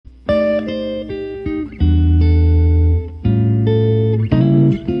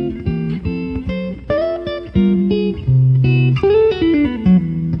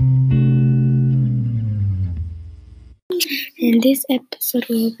this episode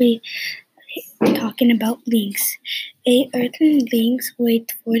we'll be talking about lynx. A earthern lynx weighed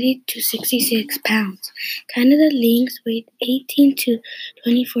 40 to 66 pounds. Canada lynx weighed 18 to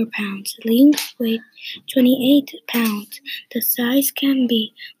 24 pounds. Lynx weighed 28 pounds. The size can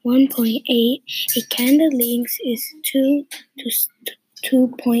be 1.8. A Canada lynx is 2 to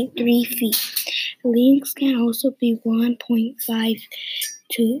 2.3 feet. Lynx can also be 1.5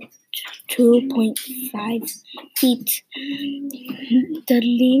 to 2.5 feet. The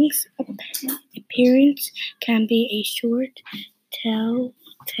lynx appearance can be a short tails.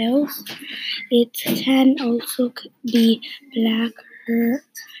 It can also be black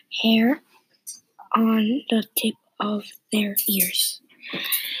hair on the tip of their ears.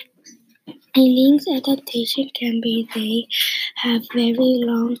 A lynx adaptation can be they have very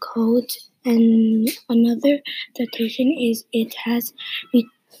long coats, and another adaptation is it has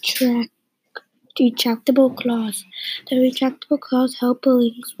retractable claws. The retractable claws help a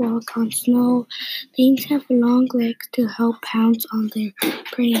lynx walk on snow. Lynx have long legs to help pounce on their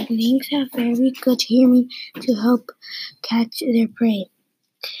prey. Lynx have very good hearing to help catch their prey.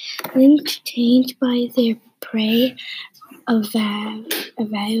 Lynx changed by their prey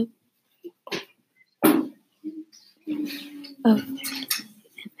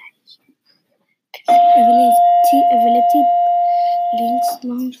ability lynx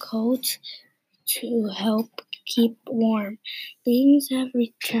long coats to help keep warm. Lynx have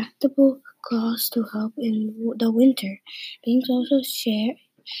retractable claws to help in the winter. Lynx also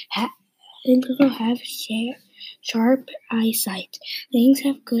have sharp eyesight. Lynx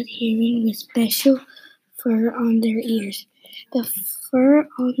have good hearing with special fur on their ears. The fur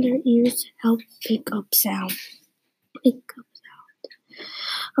on their ears help pick up sound.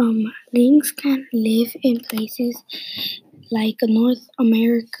 Lynx can live in places like North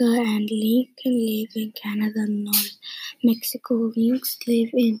America, and lynx can live in Canada and North Mexico. Lynx live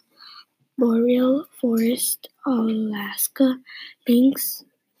in boreal forest, Alaska. Lynx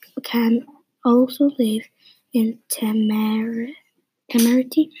can also live in Temerity.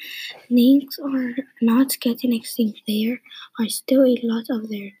 Lynx are not getting extinct. There are still a lot of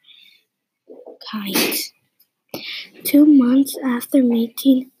their kinds. 2 months after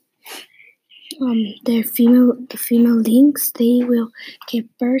mating the female lynx, they will give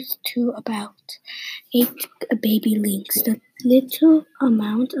birth to about 8 baby lynx. The little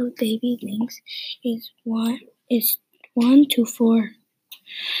amount of baby lynx is 1 to 4.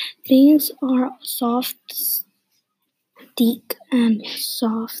 Lynx are soft, thick, and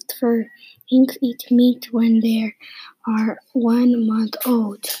soft fur. Lynx eat meat when they are 1 month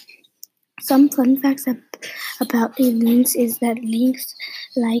old. Some fun facts about a lynx is that lynx,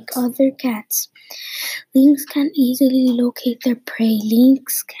 like other cats, lynx can easily locate their prey.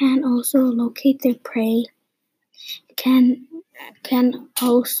 Lynx can also locate their prey. Can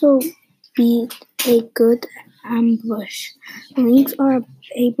also be a good ambush. Lynx are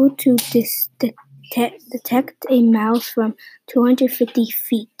able to detect a mouse from 250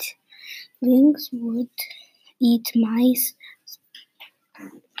 feet. Lynx would eat mice,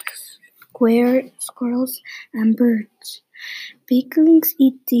 squirrels, and birds. Big lynx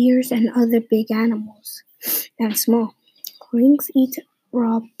eat deer and other big animals, and small lynx eat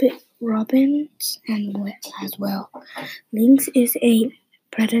robins as well. Lynx is a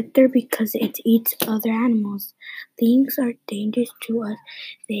predator because it eats other animals. Lynx are dangerous to us.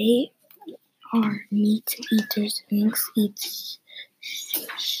 They are meat eaters. Lynx eats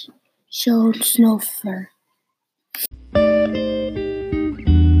snow fur.